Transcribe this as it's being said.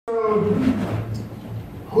So,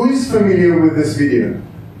 who is familiar with this video?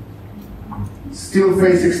 Still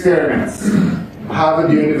face experiments.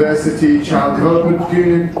 Harvard University Child Development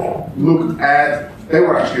Unit looked at, they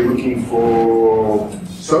were actually looking for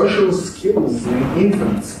social skills in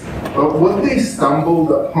infants. But what they stumbled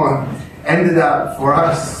upon ended up, for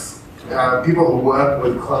us, people who work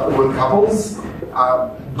with couples,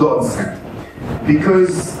 godsend.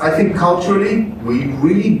 Because I think culturally, we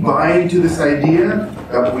really buy into this idea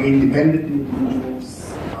that we're independent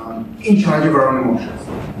individuals in charge of our own emotions.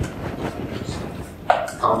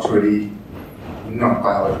 Culturally, not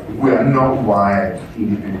biologically. We are not wired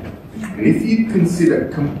independent. And if you consider,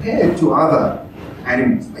 compared to other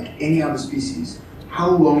animals, like any other species,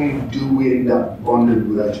 how long do we end up bonded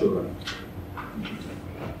with our children?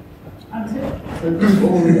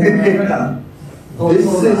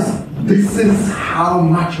 This is how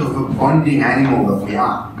much of a bonding animal that we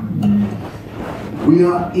are. We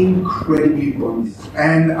are incredibly bonded.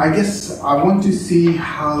 And I guess I want to see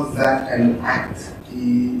how that and act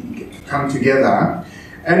come together.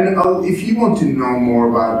 And if you want to know more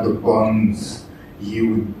about the bonds, you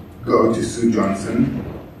would go to Sue Johnson.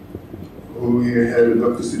 Who you heard of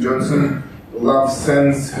Dr. Sue Johnson? Love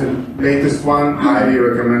Sense, her latest one, highly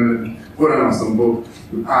recommended. What an awesome book.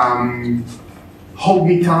 Hold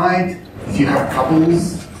Me Tight. If you have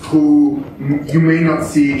couples who you may not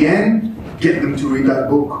see again, get them to read that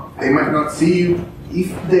book. They might not see you.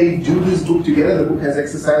 If they do this book together, the book has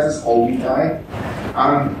exercises, Hold Me Tight.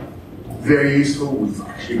 Very useful. We've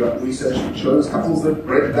actually got research that shows couples that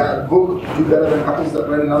read that book do better than couples that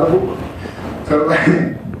read another book.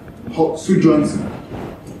 So, Sue Johnson.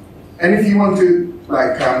 And if you want to,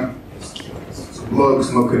 like,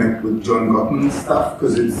 blogs not connect with John Gottman's stuff,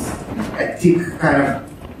 because it's a tick kind of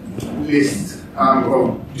list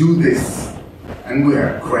of do this, and we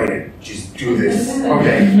are great at just do this.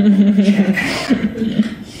 Okay.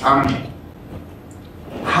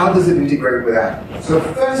 How does it integrate with that? So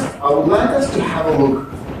first, I would like us to have a look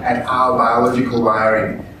at our biological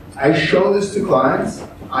wiring. I show this to clients.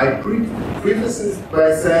 I preface it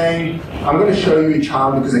by saying, I'm going to show you a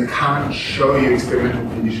child because I can't show you experimental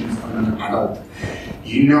conditions on an adult.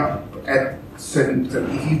 You know, at certain,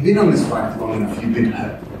 if you've been on this planet long enough, you've been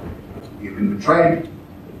hurt. You've been betrayed,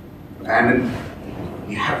 abandoned.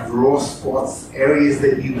 You have raw spots, areas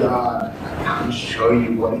that you guard. I can't show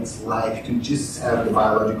you what it's like to just have the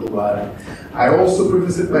biological wiring. I also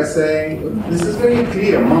preface it by saying, this is very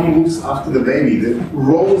clear. Mom looks after the baby. The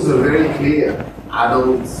roles are very clear.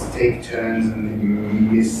 Adults take turns and they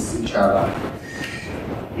miss each other.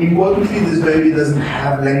 Importantly, this baby doesn't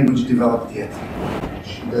have language developed yet.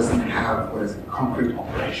 She doesn't have, concrete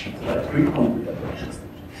operations, like pre-concrete operations.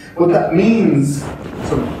 What that means,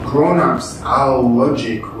 so grown-ups, our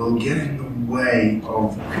logic will get in the way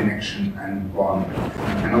of connection and bond.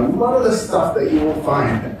 And a lot of the stuff that you will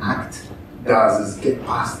find that ACT does is get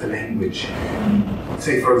past the language.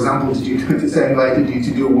 Say, for example, I invited you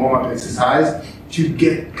to do a warm-up exercise to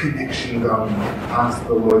get connection going, past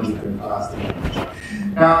the logic and past the language.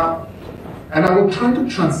 Now, and I will try to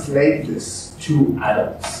translate this to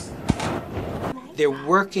adults. They're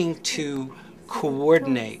working to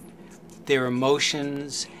coordinate their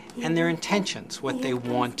emotions and their intentions, what they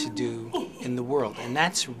want to do in the world. And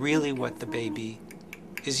that's really what the baby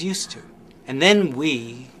is used to. And then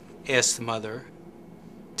we ask the mother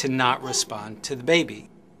to not respond to the baby.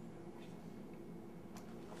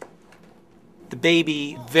 The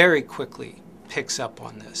baby very quickly picks up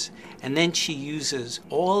on this. And then she uses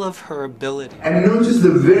all of her ability. And notice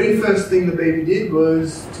the very first thing the baby did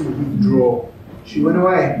was to withdraw. She went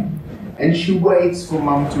away. And she waits for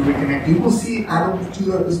mom to reconnect. You will see adults do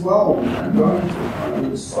that as well. I'm going to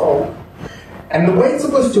the soul. And the way it's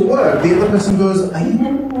supposed to work, the other person goes, are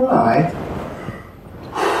you all right?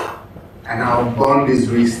 And our bond is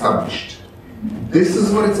reestablished. This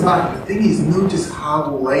is what it's about. The thing is, notice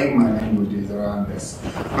how lame my language is around this.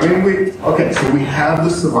 I mean, so we have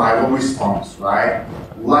the survival response, right?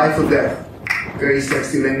 Life or death. Very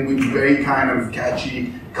sexy language, very kind of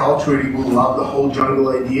catchy. Culturally, we love the whole jungle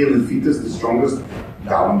idea. The fittest, the strongest.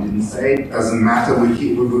 Darwin didn't say it. Doesn't matter. We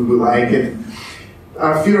like it.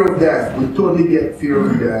 Fear of death. We totally get fear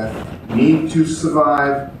of death. Need to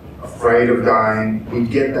survive. Afraid of dying. We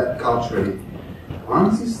get that culturally.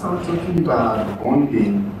 Once you start talking about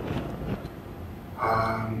bonding,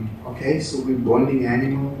 so we're bonding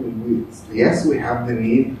animal. Yes, we have the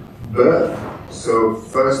need birth. So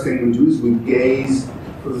first thing we do is we gaze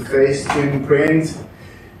for the face to imprint.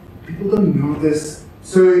 People don't know this.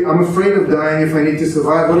 So I'm afraid of dying if I need to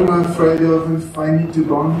survive. What am I afraid of if I need to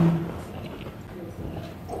bond?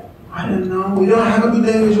 I don't know. we don't have a good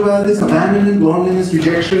language about this, abandonment, loneliness,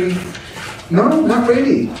 rejection. No, not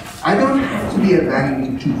really. I don't have to be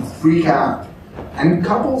abandoned to freak out. And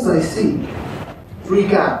couples I see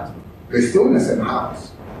freak out. They're still in the same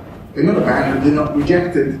house. They're not abandoned, they're not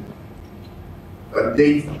rejected. But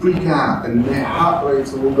they freak out and their heart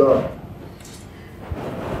rates will go.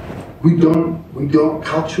 We don't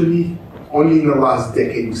culturally, only in the last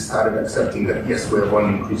decade we started accepting that yes, we're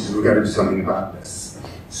bonding creatures, we've got to do something about this.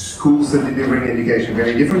 Schools are delivering education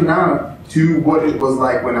very different now to what it was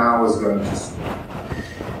like when I was going to school.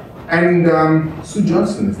 And Sue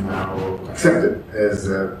Johnson is now accepted as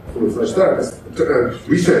a fully-fledged therapist,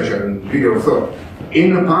 researcher and leader of thought.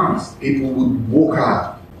 In the past, people would walk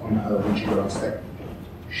out on her when she got on stage.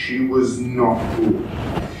 She was not cool.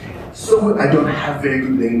 So I don't have very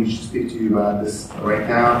good language to speak to you about this right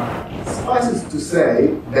now. Suffice it to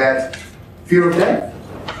say that fear of death.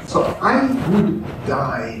 So I would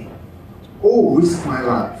die or risk my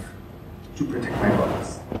life to protect my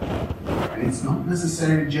brothers. And it's not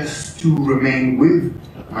necessarily just to remain with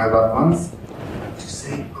my loved ones, but to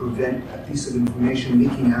say prevent a piece of information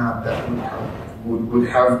leaking out that would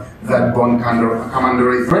have that bond come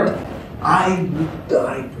under a threat. I would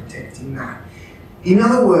die protecting that. In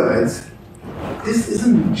other words, this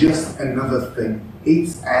isn't just another thing.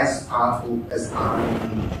 It's as powerful as our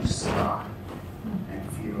need to survive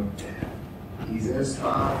and fear of death. Is as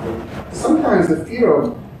powerful. Sometimes the fear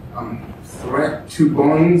of threat to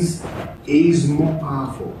bonds is more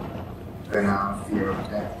powerful than our fear of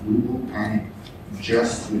death. We will panic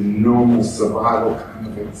just with normal survival kind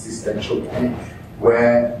of existential panic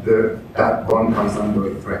where that bond comes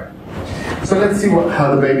under a threat. So let's see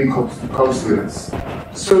how the baby copes with this.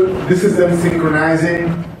 So this is them synchronizing.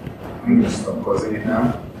 I'm going to stop pausing it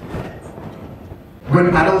now. When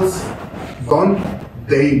adults bond,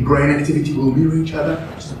 their brain activity will mirror each other.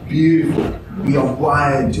 It's beautiful. We are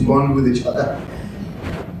wired to bond with each other.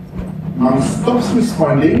 Mom stops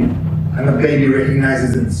responding, and the baby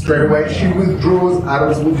recognizes it straight away. She withdraws.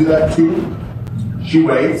 Adults will do that too. She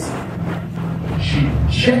waits. She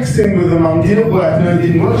checks in with the mom. Did it work? No, it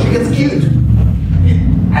didn't work. She gets cute.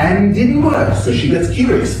 And it didn't work, so she gets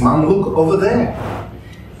curious. Mom, look over there.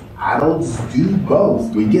 Adults do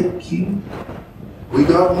both. We get cute. We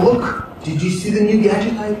go, look, did you see the new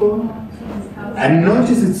gadget I bought? And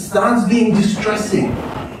notice it starts being distressing.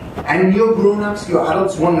 And your grown-ups, your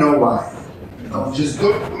adults won't know why. They'll just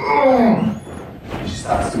go, oh. She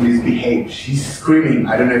starts to misbehave. She's screaming.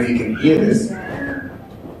 I don't know if you can hear this.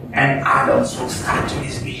 And adults will start to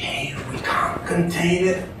misbehave. We can't contain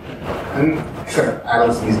it. And except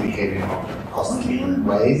adults misbehave in more costly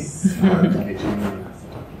ways.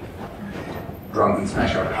 Drunk and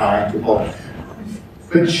smash our car into a pole.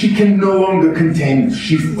 But she can no longer contain it.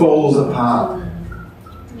 She falls apart.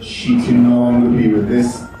 She can no longer be with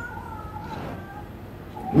this.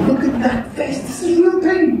 Look at that face. This is real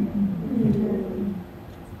pain.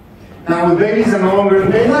 Now with babies and no longer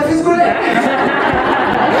in pain, life is great.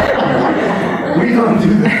 We don't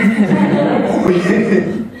do that.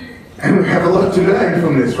 And we have a lot to learn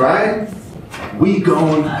from this, right? We go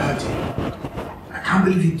on hurting. I can't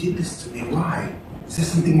believe you did this to me. Why? Is there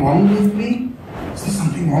something wrong with me? Is there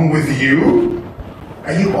something wrong with you?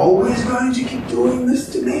 Are you always going to keep doing this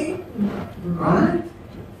to me? Right?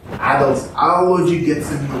 Adults, our logic gets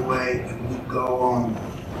in the way and we go on.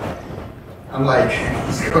 I'm like,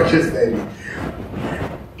 this gorgeous baby.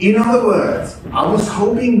 In other words, I was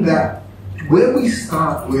hoping that where we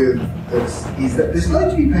start with this is that there's going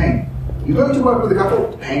to be pain. You're going to work with a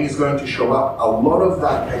couple, pain is going to show up. A lot of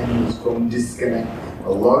that pain is from disconnect. A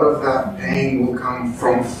lot of that pain will come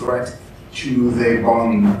from threat to their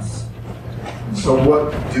bonds. So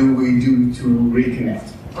what do we do to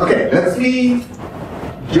reconnect? Okay, let's meet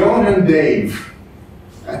John and Dave.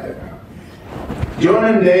 John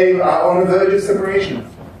and Dave are on the verge of separation.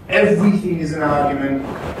 Everything is an argument.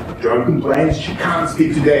 John complains she can't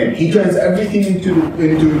speak to Dave. He turns everything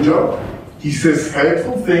into a joke. He says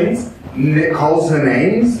hurtful things, calls her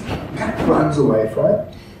names, and runs away from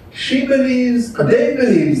it. Dave believes that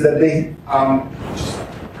they just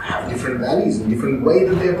have different values and different ways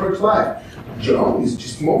that they approach life. John is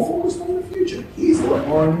just more focused on the future. He's a lot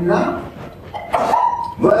more now.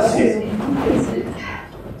 Verse here.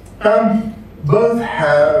 Both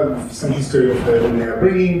have some history of hurt in their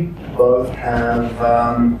upbringing. Both have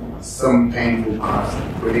some painful past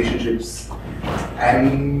relationships.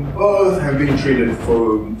 And both have been treated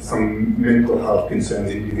for some mental health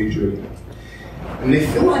concerns individually. And they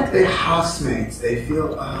feel like they're housemates. They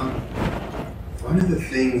feel, one of the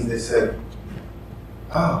things they said,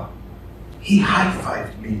 oh, he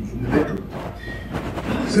high-fived me in the bedroom.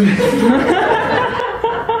 So,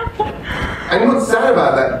 I'm not sad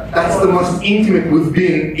about that. That's the most intimate we've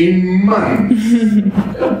been in months.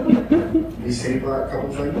 You see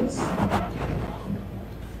couples like this?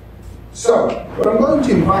 So, what I'm going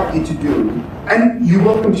to invite you to do, and you're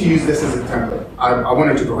welcome to use this as a template. I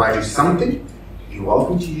wanted to provide you something. You're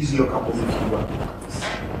welcome to use your couples if you work with couples.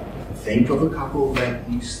 Think of a couple that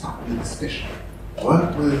you start the discussion.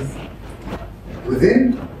 Work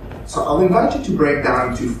within. So I'll invite you to break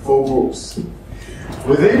down to 4 groups.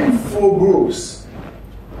 Within 4 groups,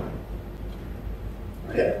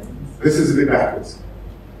 okay, this is a bit backwards.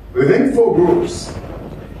 Within 4 groups,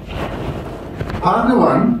 partner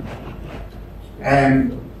 1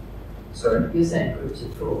 and, sorry? You're saying groups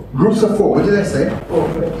of 4. Groups of 4, what did I say? 4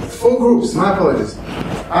 groups. 4 groups, my apologies.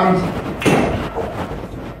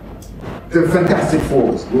 The Fantastic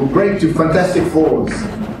Fours. We'll break to Fantastic Fours.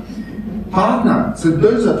 Partner, so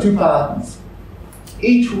those are 2 partners.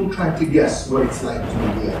 Each will try to guess what it's like to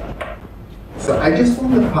be here. So I just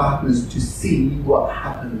want the partners to see what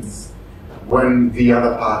happens when the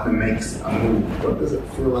other partner makes a move. What does it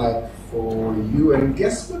feel like for you? And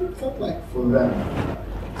guess what it felt like for them.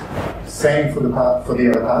 Same for the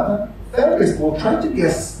other partner. Therapist will try to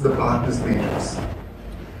guess the partner's matrix.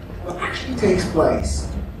 What actually takes place?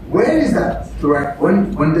 Where is that threat?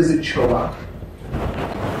 When does it show up?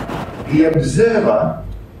 The observer,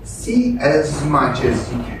 see as much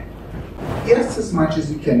as you can. Guess as much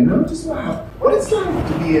as you can. Notice what it's like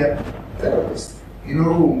to be a therapist in a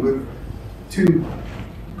room with 2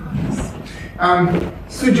 partners.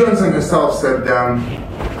 Sue Johnson herself said,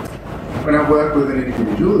 when I work with an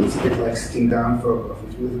individual, it's a bit like sitting down for a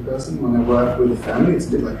coffee with a person. When I work with a family, it's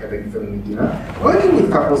a bit like having family dinner. Working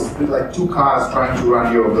with couples is a bit like 2 cars trying to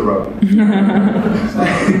run you off the road.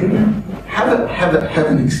 have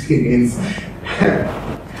an experience.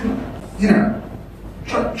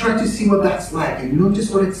 Try to see what that's like and notice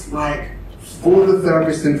what it's like for the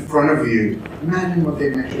therapist in front of you. Imagine what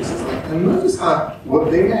their matrix is like and notice what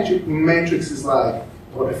their matrix is like,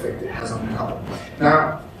 what effect it has on the couple.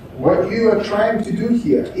 Now, what you are trying to do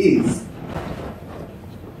here is,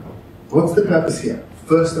 what's the purpose here?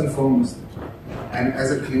 First and foremost, and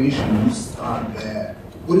as a clinician, you start there.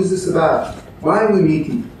 What is this about? Why are we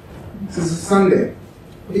meeting? This is a Sunday.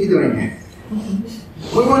 What are you doing here?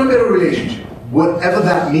 We want a better relationship. Whatever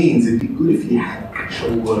that means, it'd be good if you had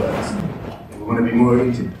actual words. We want to be more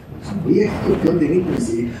intimate. So we are here building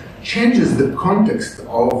intimacy changes the context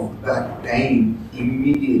of that pain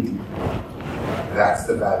immediately. That's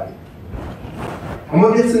the value. And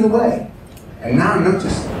what gets in the way? And now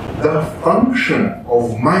notice, the function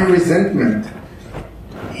of my resentment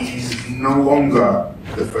is no longer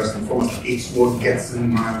the first and foremost. It's what gets in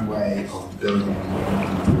my way of building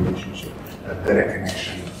a relationship, a better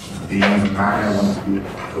connection, being the man I want to be,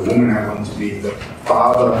 the woman I want to be, the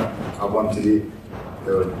father I want to be,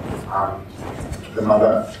 the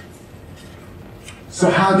mother. So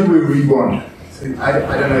how do we rebond? So I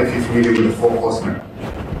don't know if you're familiar with the 4 horsemen.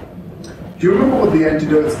 Do you remember what the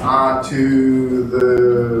antidotes are to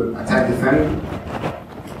the attack-defend?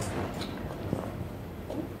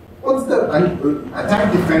 What's the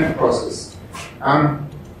attack-defend process?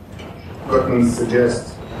 Gottman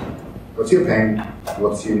suggests, what's your pain?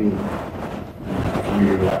 What's your need?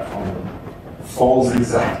 Familiar with that formula. Falls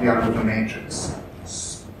exactly under the matrix.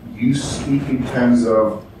 You speak in terms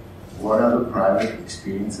of what are the private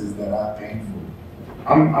experiences that are painful.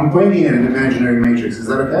 I'm pointing at an imaginary matrix. Is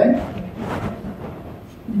that okay?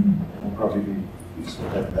 Will probably be useful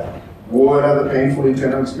at that. What are the painful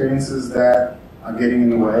internal experiences that are getting in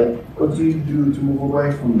the way? What do you do to move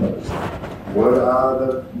away from those? What are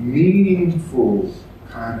the meaningful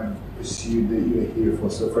kind of pursuit that you're here for?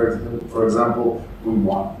 So, for example, we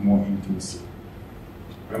want more intimacy.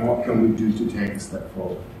 And what can we do to take a step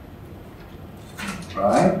forward?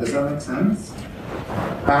 Right? Does that make sense?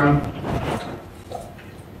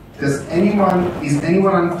 Is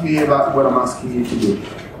anyone unclear about what I'm asking you to do?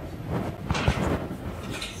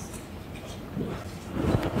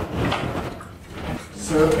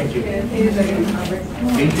 So, thank you.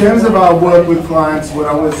 In terms of our work with clients, what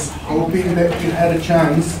I was hoping that you had a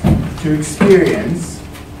chance to experience,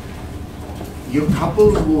 your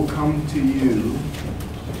couples will come to you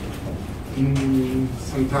in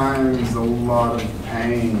sometimes a lot of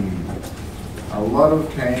pain. A lot of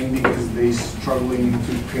pain because they're struggling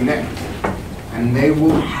to connect. And they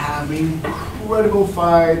will have incredible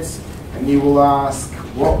fights, and you will ask,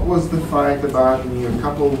 what was the fight about? And your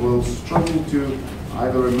couple will struggle to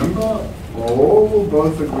either remember or will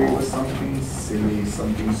both agree with something silly,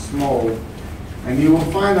 something small. And you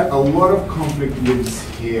will find that a lot of conflict lives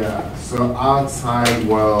here. So outside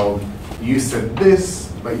world, you said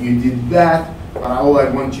this, but you did that, but all I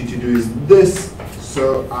want you to do is this.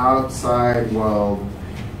 So outside world,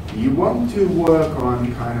 you want to work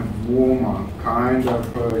on kind of warmer kind of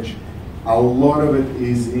approach. A lot of it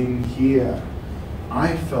is in here.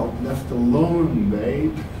 I felt left alone,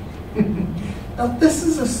 babe. Now this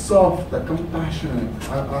is a soft, a compassionate,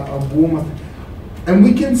 a warmer thing. And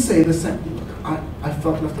we can say the same. Look, I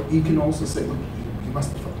felt left alone. You can also say, look, you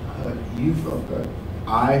must have felt hurt. You felt hurt.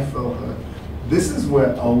 I felt hurt. This is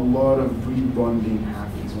where a lot of rebonding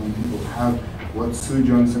happens, when people have what Sue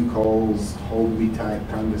Johnson calls hold me tight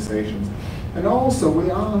conversations. And also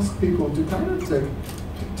we ask people to kind of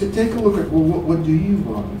take a look at, well, what do you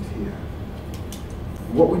want here?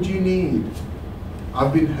 What would you need?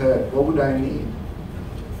 I've been hurt. What would I need?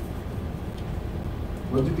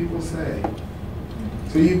 What do people say?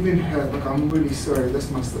 So you've been hurt. Look, I'm really sorry. This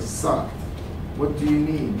must have sucked. What do you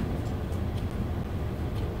need?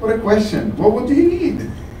 What a question. What do you need?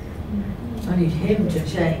 I need him to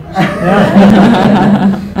change.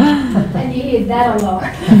 And you hear that a lot.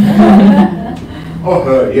 Or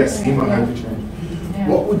her, yes, him or her to change. Yeah.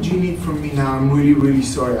 What would you need from me now? I'm really, really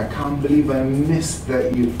sorry. I can't believe I missed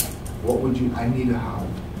that you. What would you? I need a hug.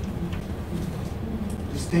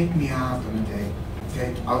 Just take me out on a date.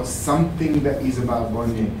 Take out something that is about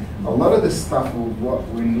bonding. A lot of the stuff of what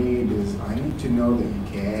we need is, I need to know that you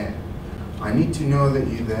care. I need to know that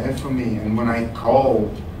you're there for me. And when I call,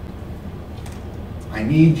 I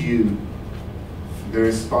need you, the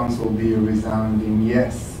response will be a resounding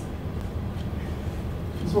yes.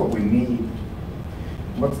 That's what we need.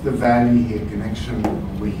 What's the value here? Connection.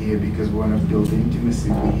 We're here because we want to build intimacy.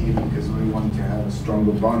 We're here because we want to have a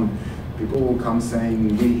stronger bond. People will come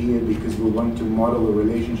saying, we're here because we want to model a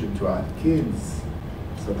relationship to our kids,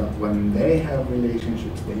 so that when they have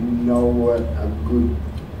relationships, they know what a good,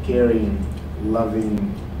 caring,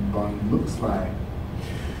 loving bond looks like.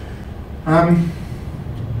 And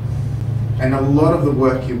a lot of the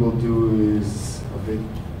work you will do is a bit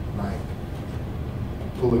like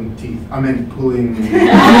pulling teeth. I mean, pulling.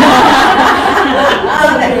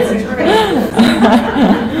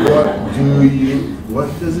 What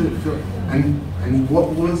does it feel? And what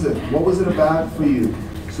was it? What was it about for you?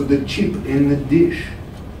 So the chip in the dish,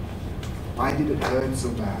 why did it hurt so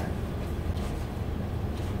bad?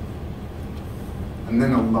 And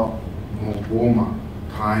then a lot more warmer,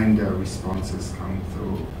 kinder responses come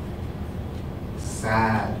through.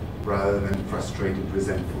 Sad rather than frustrated,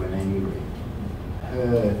 resentful, and angry.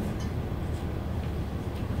 Hurt.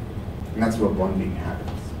 And that's where bonding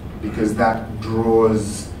happens. Because that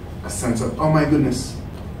draws a sense of, oh my goodness,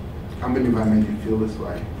 I can't believe I made you feel this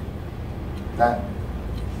way.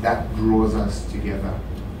 That draws us together.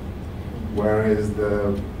 Whereas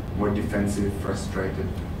the more defensive, frustrated,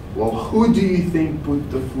 well, who do you think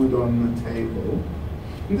put the food on the table?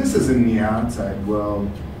 And this is in the outside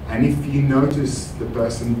world. And if you notice the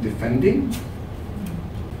person defending,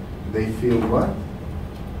 they feel what?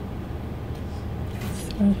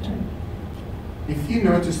 If you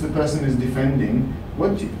notice the person is defending,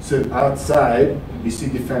 so outside you see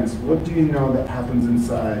defense, what do you know that happens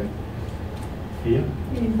inside? Fear?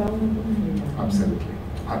 Absolutely.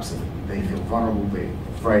 Absolutely. They feel vulnerable, they're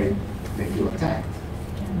afraid, they feel attacked.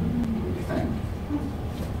 They defend.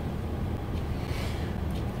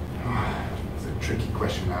 It's a tricky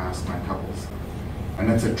question to ask my couples. And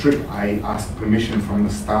that's a trick. I ask permission from the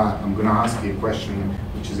start. I'm going to ask you a question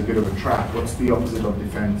which is a bit of a trap. What's the opposite of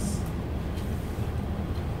defense?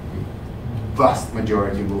 Vast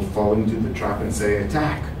majority will fall into the trap and say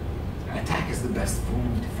attack. And attack is the best form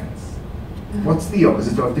of defense. What's the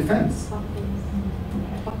opposite of defense?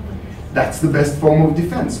 That's the best form of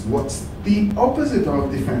defense. What's the opposite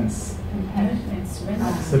of defense?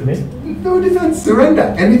 Submit? No defense,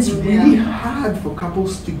 surrender. And it's really hard for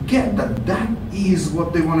couples to get that that is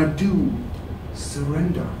what they want to do.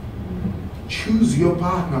 Surrender. Choose your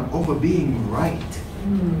partner over being right.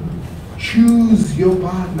 Choose your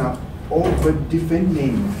partner over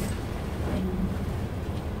defending.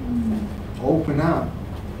 Open up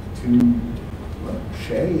to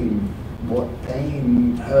shame, what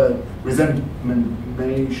pain, hurt, resentment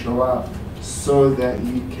may show up, so that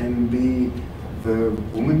you can be the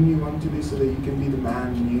woman you want to be, so that you can be the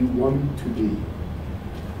man you want to be,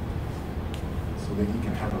 so that you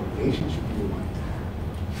can have a relationship you want to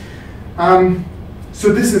have.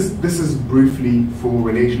 So this is briefly for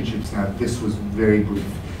relationships now. This was very brief.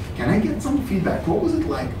 Can I get some feedback? What was it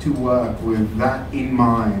like to work with that in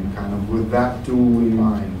mind, kind of with that tool in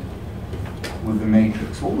mind, with the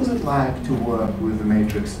matrix? What was it like to work with the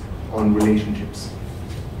matrix on relationships.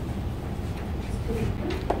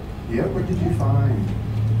 Yeah, what did you find?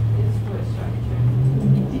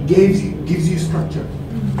 It gives you structure.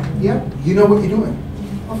 Yeah, you know what you're doing.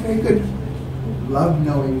 Oh, very good. Love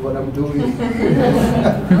knowing what I'm doing.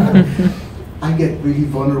 I get really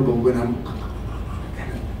vulnerable when I'm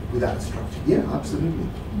without structure. Yeah, absolutely.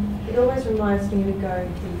 It always reminds me to go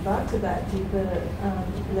deeper to that deeper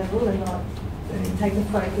level and not take the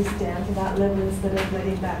focus down to that level instead of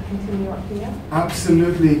letting that continue up here.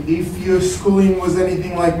 Absolutely. If your schooling was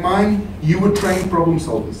anything like mine, you were trained problem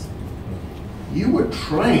solvers. You were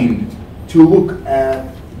trained to look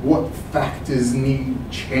at what factors need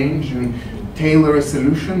change and tailor a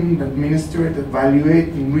solution, administer it, evaluate,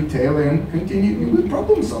 and retailor, and continue. You were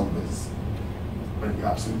problem solvers. But you're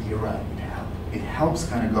absolutely right. It helps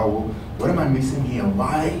kind of go, well, what am I missing here?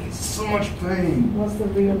 Why so much pain? What's the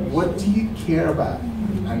real issue? What do you care about?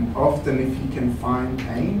 And often if you can find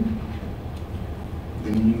pain,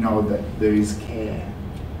 then you know that there is care.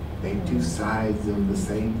 They're two sides of the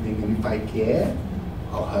same thing. And if I care,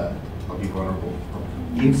 I'll hurt. I'll be vulnerable.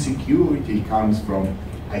 Insecurity comes from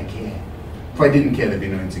I care. If I didn't care, there'd be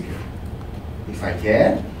no insecurity. If I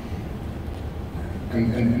care,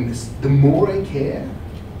 and the more I care,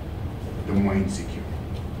 the more insecure.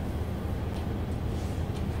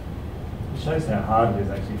 It shows how hard it is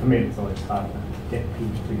actually. For me, it's always hard to get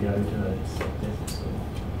people to go to those steps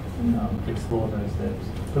or explore those steps.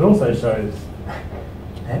 But also shows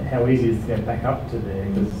how easy it is to get back up to there,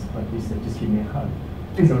 because, like you said, just give me a hug.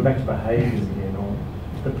 So we're back to behaviours again, or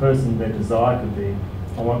the person, their desire could be,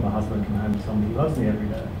 I want my husband to come home and tell me he loves me every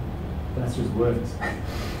day. But that's just words.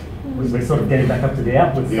 We're sort of getting back up to the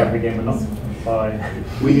outward stuff again, but not by...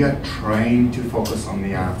 We are trained to focus on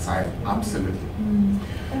the outside, absolutely.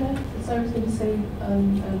 So I was going to say,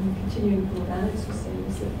 continuing from what Alex was saying,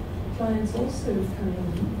 is that clients also come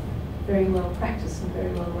in very well practiced and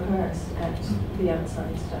very well rehearsed at the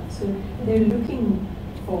outside stuff. So they're looking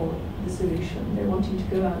for the solution. They're wanting to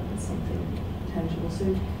go out with something tangible.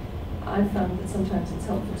 So I've found that sometimes it's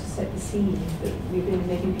helpful to set the scene, that we're going to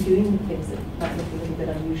maybe be doing things that might look a little bit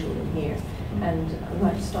unusual in here, and I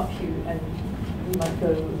might stop you and we might go a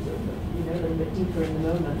little bit deeper in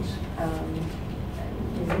the moment.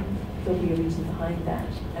 There'll be a reason behind that,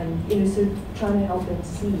 and so trying to help them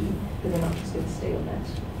see that they're not just going to stay on that,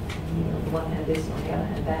 on the one hand this, and on the other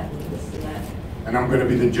hand that, and this and that. And I'm going to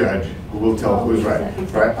be the judge who will tell who's right.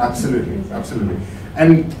 Exactly. Right? Absolutely, absolutely.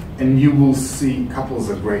 And you will see couples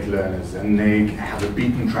are great learners, and they have a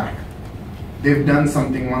beaten track. They've done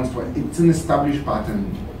something once, but it's an established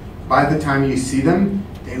pattern. By the time you see them,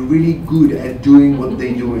 they're really good at doing what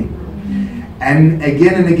they're doing. And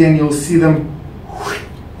again, you'll see them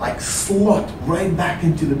like slot right back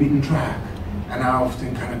into the beaten track. And I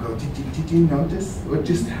often kind of go, did you notice? What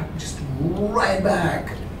just happened? Just right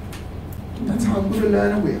back. That's how good a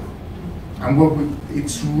learner we are. And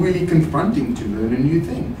it's really confronting to learn a new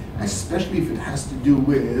thing, especially if it has to do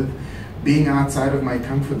with being outside of my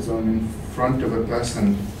comfort zone in front of a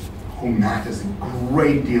person who matters a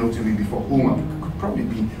great deal to me, before whom I could probably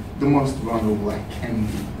be the most vulnerable I can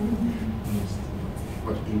be.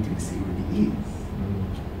 What intimacy really is.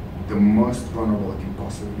 The most vulnerable I can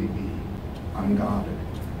possibly be, unguarded.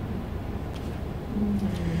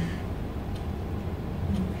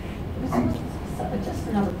 Just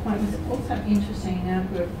another point, was also interesting in our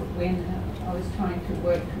group when I was trying to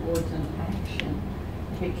work towards an action,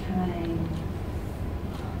 it became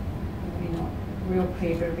maybe not real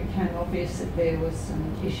clear, but it became obvious that there was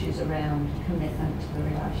some issues around commitment to the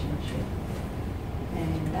relationship.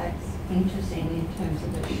 And that's interesting in terms of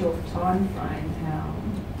the short time frame, how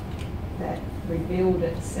that revealed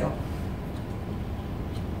itself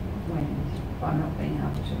by not being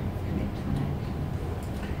able to commit to an action.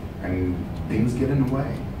 And things get in the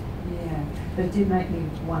way. Yeah, but it did make me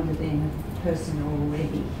wonder then if the person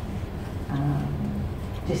already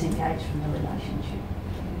disengaged from the relationship.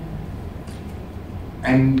 Yeah.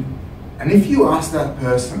 And if you ask that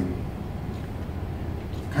person,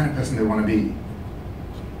 the kind of person they want to be,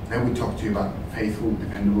 they would talk to you about faithful,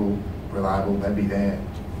 dependable, reliable, they'd be there.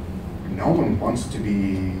 No one wants to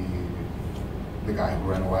be the guy who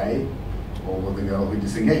ran away or the girl who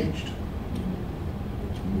disengaged.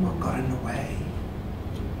 What got in the way?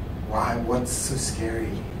 Why? What's so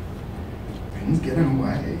scary? Things get in the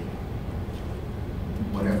way.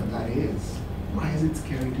 Whatever that is. Why is it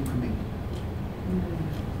scary to commit?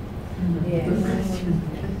 Yeah.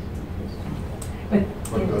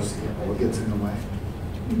 What goes here? What gets in the way?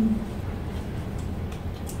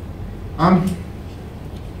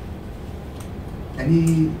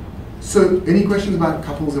 Any questions about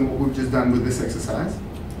couples and what we've just done with this exercise?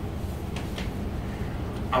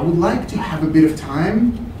 I would like to have a bit of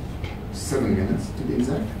time, 7 minutes to be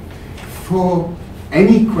exact, for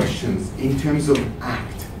any questions in terms of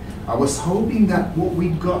ACT. I was hoping that what we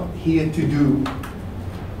got here to do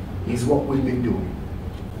is what we've been doing.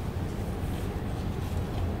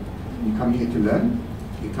 You come here to learn,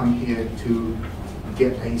 you come here to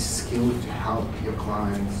get a skill to help your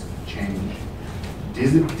clients change.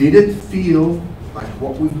 Did it feel like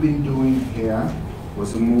what we've been doing here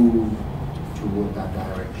was a move toward that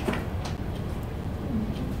direction?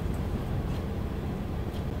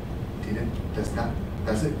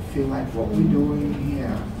 Does it feel like what we're doing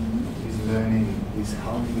here is learning, is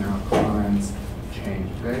helping our clients change?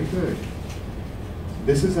 Very good.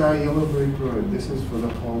 This is our yellow brick road. This is for the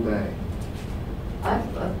whole day.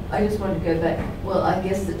 I just want to go back. Well, I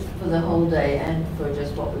guess it's for the whole day and for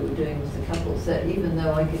just what we were doing with the couples. That even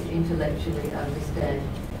though I could intellectually understand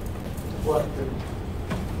what the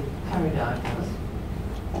paradigm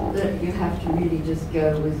was, that you have to really just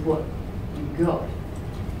go with what you got.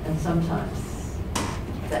 And sometimes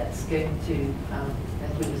that's going to,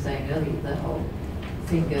 as we were saying earlier, the whole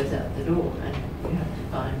thing goes out the door, and you have to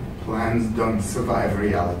find. Plans don't survive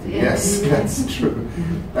reality. Yeah. Yes, that's true.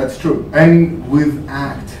 That's true. And with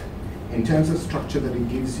ACT, in terms of structure that it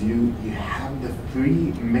gives you, you have the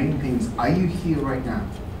three main things. Are you here right now?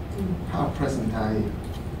 How present are you?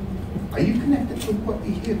 Are you connected with what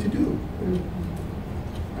you're here to do?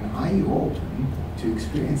 And are you open to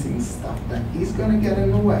experiencing stuff that is going to get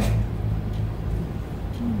in the way?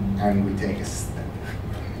 And we take a step.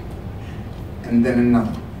 And then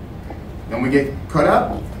another. Then we get caught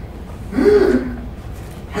up. Am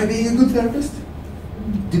I being a good therapist?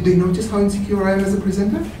 Did they notice how insecure I am as a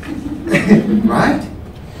presenter? Right?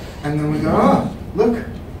 And then we go, oh, look,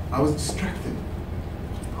 I was distracted.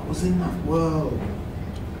 I was in that world.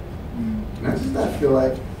 Now does that feel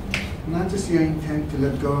like, not just your intent to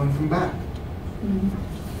let go and come back?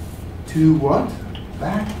 To what?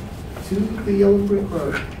 Back to the yellow brick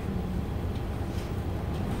road.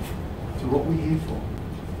 To what we're here for.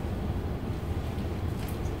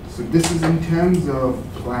 So this is in terms of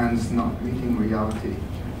plans not meeting reality.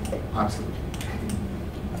 Absolutely.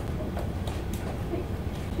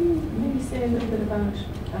 Could you maybe say a little bit about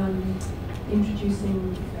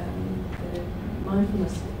introducing the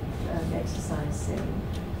mindfulness exercise setting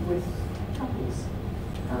with couples?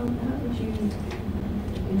 How would you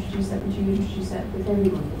introduce that? Would you introduce that with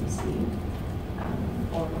everyone that you see,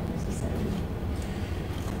 or not necessarily?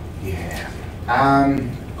 Yeah.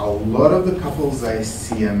 A lot of the couples I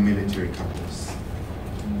see are military couples.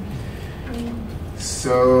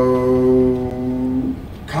 So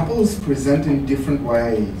couples present in different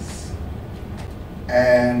ways.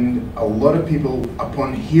 And a lot of people,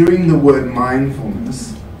 upon hearing the word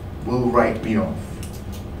mindfulness, will write me off.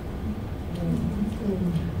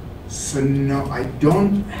 So no, I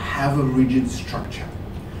don't have a rigid structure.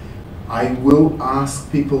 I will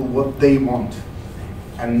ask people what they want,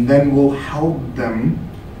 and then we'll help them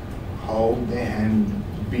hold their hand,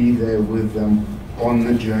 be there with them on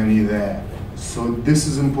the journey there. So this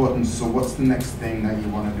is important. So what's the next thing that you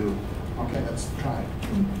want to do? Okay, let's try it.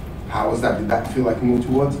 How was that? Did that feel like a move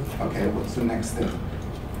towards? Okay, what's the next thing?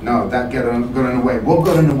 No, that got in the way. What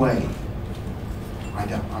got in the way?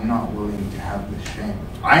 I'm not willing to have this shame.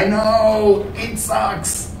 I know, it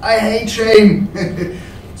sucks. I hate shame.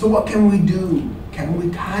 So what can we do? Can we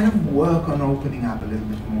kind of work on opening up a little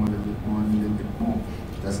bit more, a little bit more, and a little bit more?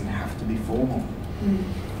 It doesn't have to be formal.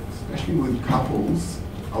 Especially with couples,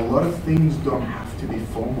 a lot of things don't have to be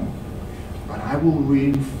formal. But I will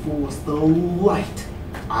reinforce the light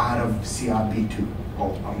out of CRP2,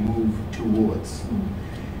 or a move towards.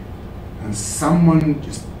 And someone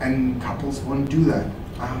and couples won't do that.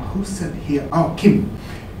 Who said here? Oh, Kim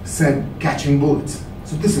said catching bullets.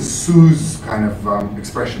 So this is Sue's kind of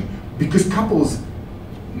expression. Because couples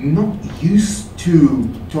not used to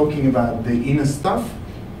talking about the inner stuff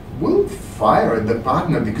will fire at the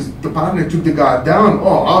partner because the partner took the guard down.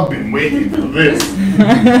 Oh, I've been waiting for this.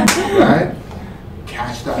 Right?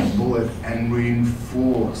 Catch that bullet and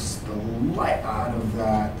reinforce the light out of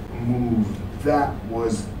that move. That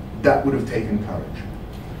would have taken courage.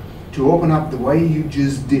 To open up the way you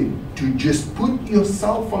just did, to just put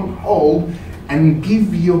yourself on hold and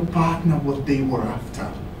give your partner what they were after.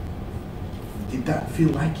 Did that feel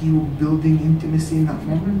like you were building intimacy in that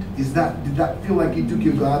moment? Did that feel like you took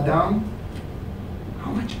your guard down?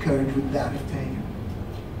 How much courage would that have taken?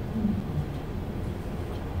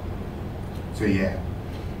 So yeah,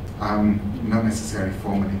 not necessarily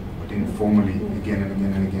formally, but informally, again and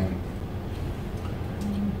again and again.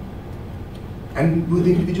 And with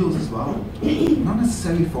individuals as well, not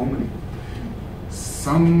necessarily formally.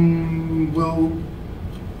 Some will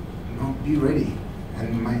not be ready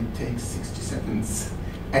and might take 60 seconds.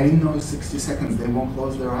 And in those 60 seconds, they won't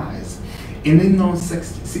close their eyes. And in those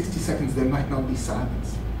 60 seconds, there might not be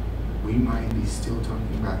silence. We might be still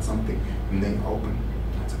talking about something, and they open.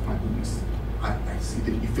 That's my goodness. I see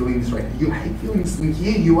that you're feeling this right now. You hate feeling this, and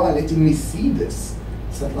here you are letting me see this.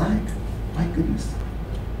 Is that like? My goodness.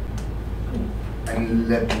 And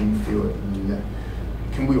let them feel it.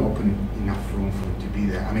 Can we open enough room for it to be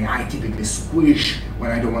there? I mean, I typically squish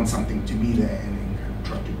when I don't want something to be there and then kind of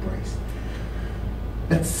try to brace.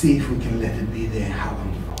 Let's see if we can let it be there. How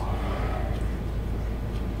long for?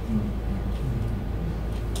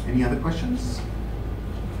 Any other questions?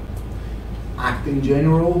 Act in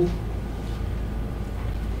general.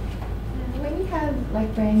 When you have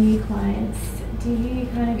like brand new clients, do you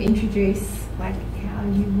kind of introduce like how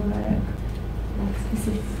you work, like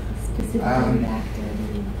specifically with actor?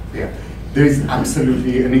 Yeah, there is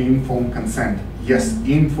absolutely an informed consent. Yes,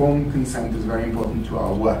 informed consent is very important to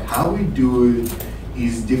our work. How we do it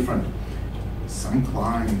is different. Some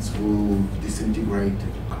clients will disintegrate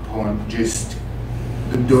upon just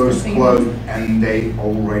the doors closed and they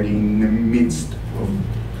already in the midst of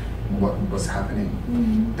what was happening.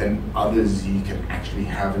 Mm-hmm. Then others, you can actually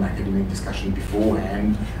have an academic discussion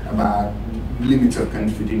beforehand about limits of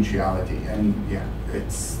confidentiality. And yeah,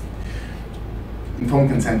 informed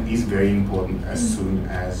consent is very important as soon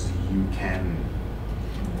as you can.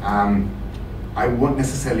 I won't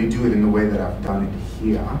necessarily do it in the way that I've done it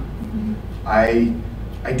here. Mm-hmm. I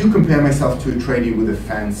do compare myself to a tradie with a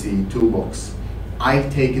fancy toolbox. I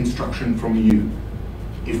take instruction from you.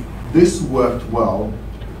 If this worked well,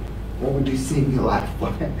 what would you see in your life?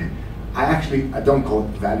 I don't call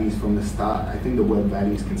it values from the start. I think the word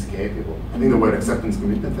values can scare people. I think the word acceptance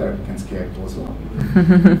commitment therapy can scare people as well.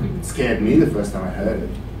 It scared me the first time I heard it.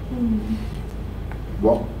 Mm-hmm.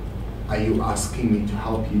 What are you asking me to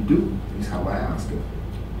help you do is how I ask it.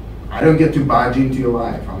 I don't get to barge into your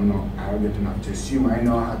life. I'm not arrogant enough to assume I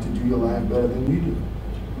know how to do your life better than you do.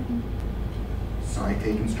 So I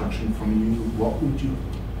take instruction from you. What would you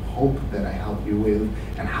hope that I help you with,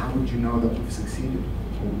 and how would you know that we've succeeded?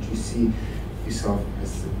 Or would you see yourself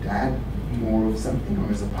as a dad more of something, or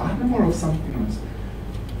as a partner more of something, or as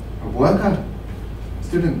a worker,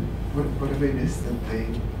 student, whatever it is that they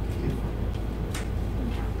give?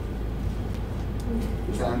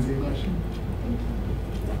 Does that answer your question?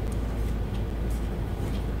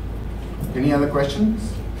 Any other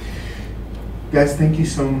questions? Guys, thank you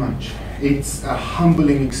so much. It's a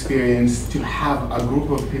humbling experience to have a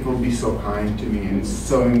group of people be so kind to me and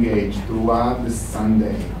so engaged throughout the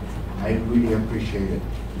Sunday. I really appreciate it.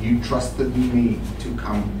 You trusted me to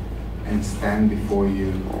come and stand before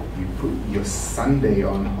you. You put your Sunday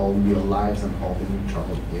on hold, your lives on hold, and you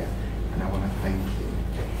traveled here. And I want to thank you.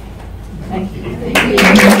 Thank you. Thank you.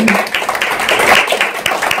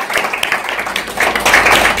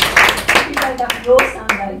 You gave up your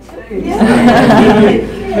Sunday too.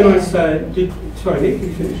 Can I say, sorry, Nick,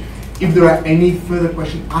 you finished? If there are any further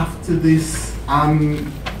questions after this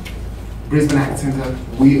Brisbane Act Centre,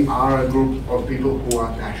 we are a group of people who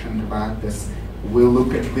are passionate about this. We'll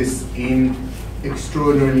look at this in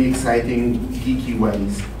extraordinarily exciting, geeky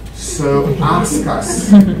ways. So ask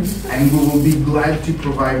us, and we will be glad to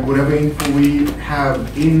provide whatever info we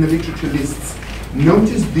have in the literature lists.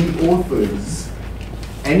 Notice the authors.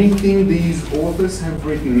 Anything these authors have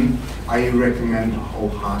written, I recommend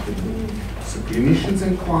wholeheartedly. So clinicians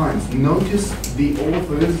and clients, notice the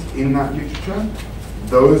authors in that literature.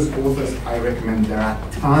 Those authors I recommend. There are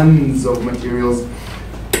tons of materials,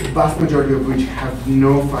 the vast majority of which have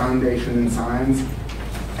no foundation in science.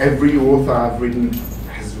 Every author I've written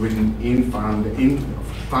has written in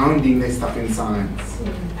founding their stuff in science,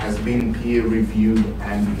 has been peer reviewed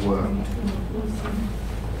and worked.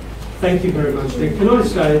 Thank you very much, Nick. Can I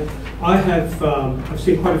say, I've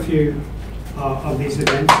seen quite a few of these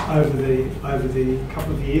events over the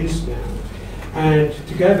couple of years now, and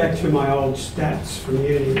to go back to my old stats from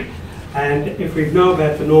uni, and if we know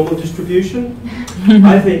about the normal distribution,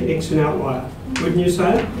 I think Nick's an outlier. Wouldn't you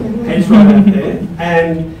say? He's right out there,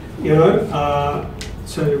 and you know,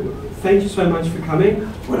 so thank you so much for coming.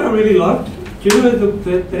 What I really liked, do you know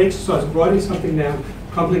the exercise of writing something down,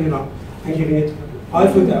 crumpling it up, and giving it? I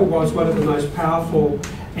thought that was one of the most powerful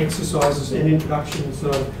exercises and introductions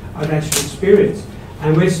that I've actually experienced.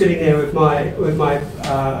 And we're sitting there with my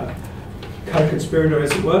co-conspirator,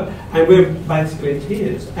 as it were, and we're basically in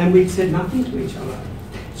tears, and we'd said nothing to each other.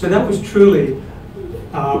 So that was truly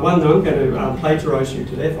one that I'm going to plagiarise you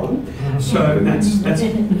to death on. So that's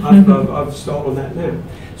I've stolen that now.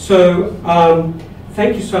 So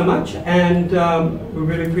thank you so much, and we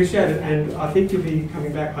really appreciate it. And I think you'll be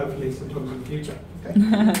coming back hopefully sometime in the future.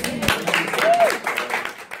 Okay.